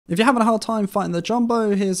If you're having a hard time fighting the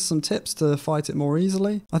jumbo, here's some tips to fight it more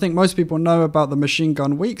easily. I think most people know about the machine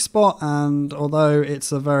gun weak spot, and although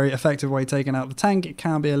it's a very effective way of taking out the tank, it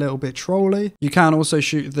can be a little bit trolly. You can also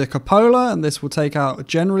shoot the cupola, and this will take out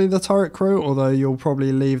generally the turret crew, although you'll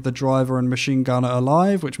probably leave the driver and machine gunner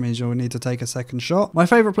alive, which means you'll need to take a second shot. My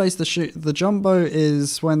favourite place to shoot the jumbo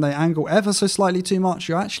is when they angle ever so slightly too much.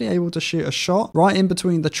 You're actually able to shoot a shot right in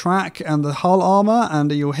between the track and the hull armour,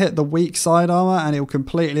 and you'll hit the weak side armour and it will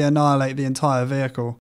completely annihilate the entire vehicle.